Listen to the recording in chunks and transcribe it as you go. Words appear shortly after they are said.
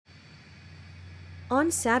On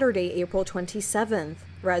Saturday, April 27th,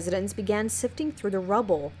 residents began sifting through the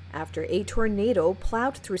rubble after a tornado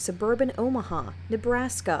plowed through suburban Omaha,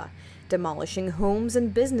 Nebraska, demolishing homes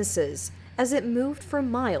and businesses as it moved for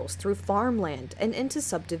miles through farmland and into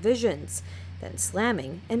subdivisions, then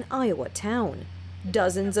slamming an Iowa town.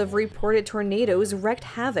 Dozens of reported tornadoes wreaked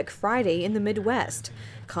havoc Friday in the Midwest,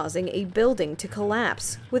 causing a building to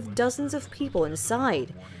collapse with dozens of people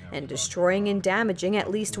inside and destroying and damaging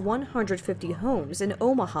at least 150 homes in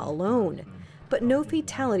Omaha alone. But no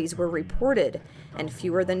fatalities were reported, and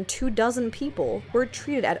fewer than 24 people were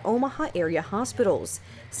treated at Omaha area hospitals,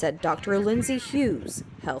 said Dr. Lindsay Hughes,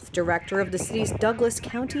 health director of the city's Douglas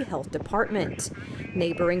County Health Department.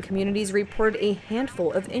 Neighboring communities reported a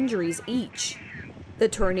handful of injuries each. The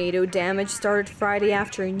tornado damage started Friday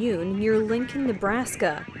afternoon near Lincoln,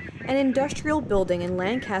 Nebraska. An industrial building in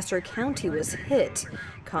Lancaster County was hit,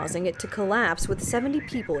 causing it to collapse with 70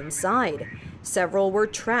 people inside. Several were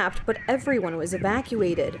trapped, but everyone was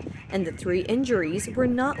evacuated, and the 3 injuries were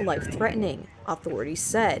not life-threatening, authorities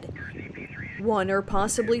said. 1 or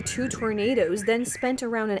possibly 2 tornadoes then spent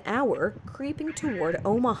around an hour creeping toward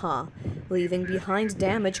Omaha, leaving behind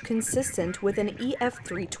damage consistent with an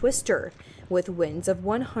EF3 twister, with winds of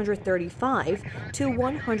 135 to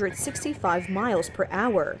 165 miles per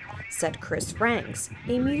hour, said Chris Franks,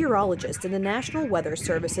 a meteorologist in the National Weather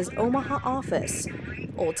Service's Omaha office.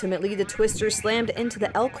 Ultimately, the twister slammed into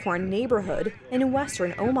the Elkhorn neighborhood in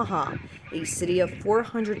western Omaha, a city of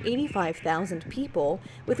 485,000 people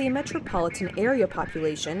with a metropolitan area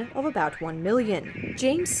population of about 1 million.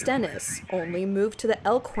 James Stennis only moved to the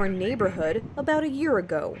Elkhorn neighborhood about a year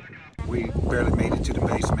ago. We barely made it to the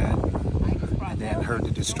basement and then heard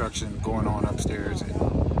the destruction going on upstairs, and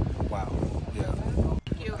wow,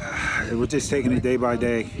 yeah. It was just taking it day by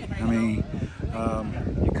day. I mean,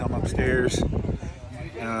 you come upstairs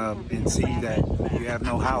and see that you have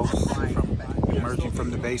no house from emerging from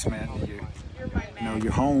the basement.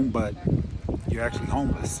 You're home, but you're actually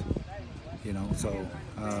homeless. So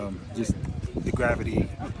just the gravity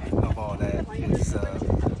of all that is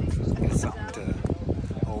something to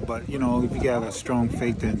hold. But if you have a strong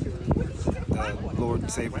faith in the Lord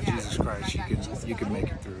and Savior Jesus Christ, you can make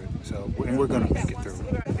it through it. So, and we're going to make it through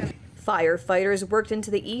it. Firefighters worked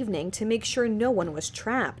into the evening to make sure no one was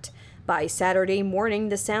trapped. By Saturday morning,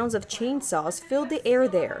 the sounds of chainsaws filled the air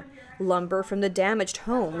there. Lumber from the damaged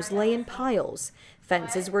homes lay in piles.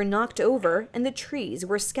 Fences were knocked over, and the trees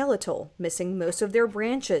were skeletal, missing most of their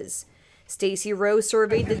branches. Stacy Rose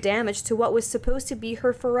surveyed the damage to what was supposed to be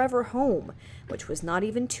her forever home, which was not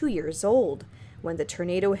even 2 years old. When the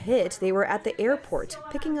tornado hit, they were at the airport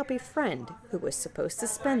picking up a friend who was supposed to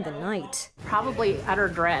spend the night. Probably utter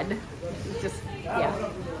dread. Just,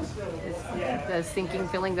 the sinking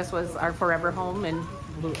feeling this was our forever home, and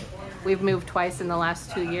we've moved twice in the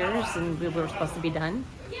last 2 years, and we were supposed to be done.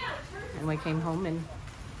 And we came home and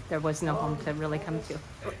there was no home to really come to.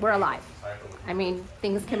 We're alive. I mean,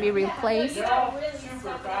 things can be replaced.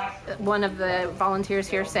 One of the volunteers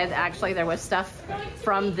here said actually there was stuff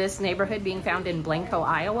from this neighborhood being found in Blanco,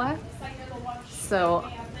 Iowa. So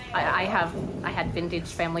I had vintage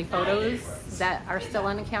family photos that are still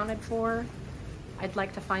unaccounted for. I'd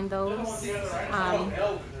like to find those.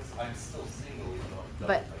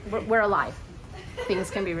 But we're alive.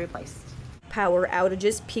 Things can be replaced. Power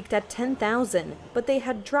outages peaked at 10,000, but they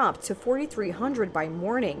had dropped to 4,300 by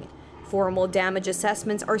morning. Formal damage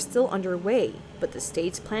assessments are still underway, but the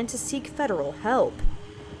states plan to seek federal help.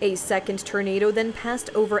 A second tornado then passed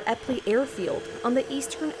over Epley Airfield on the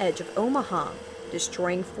eastern edge of Omaha,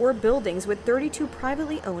 destroying 4 buildings with 32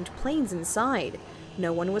 privately owned planes inside.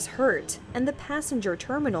 No one was hurt, and the passenger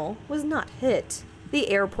terminal was not hit. The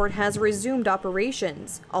airport has resumed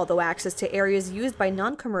operations, although access to areas used by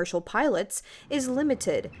non-commercial pilots is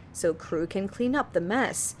limited, so crew can clean up the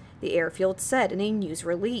mess, the airfield said in a news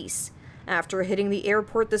release. After hitting the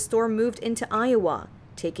airport, the storm moved into Iowa,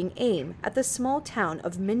 taking aim at the small town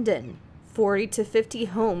of Minden. 40 to 50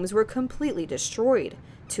 homes were completely destroyed.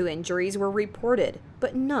 2 injuries were reported,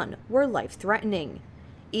 but none were life-threatening.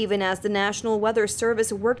 Even as the National Weather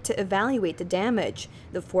Service worked to evaluate the damage,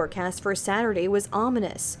 the forecast for Saturday was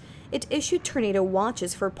ominous. It issued tornado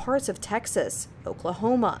watches for parts of Texas,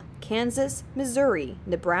 Oklahoma, Kansas, Missouri,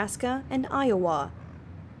 Nebraska, and Iowa.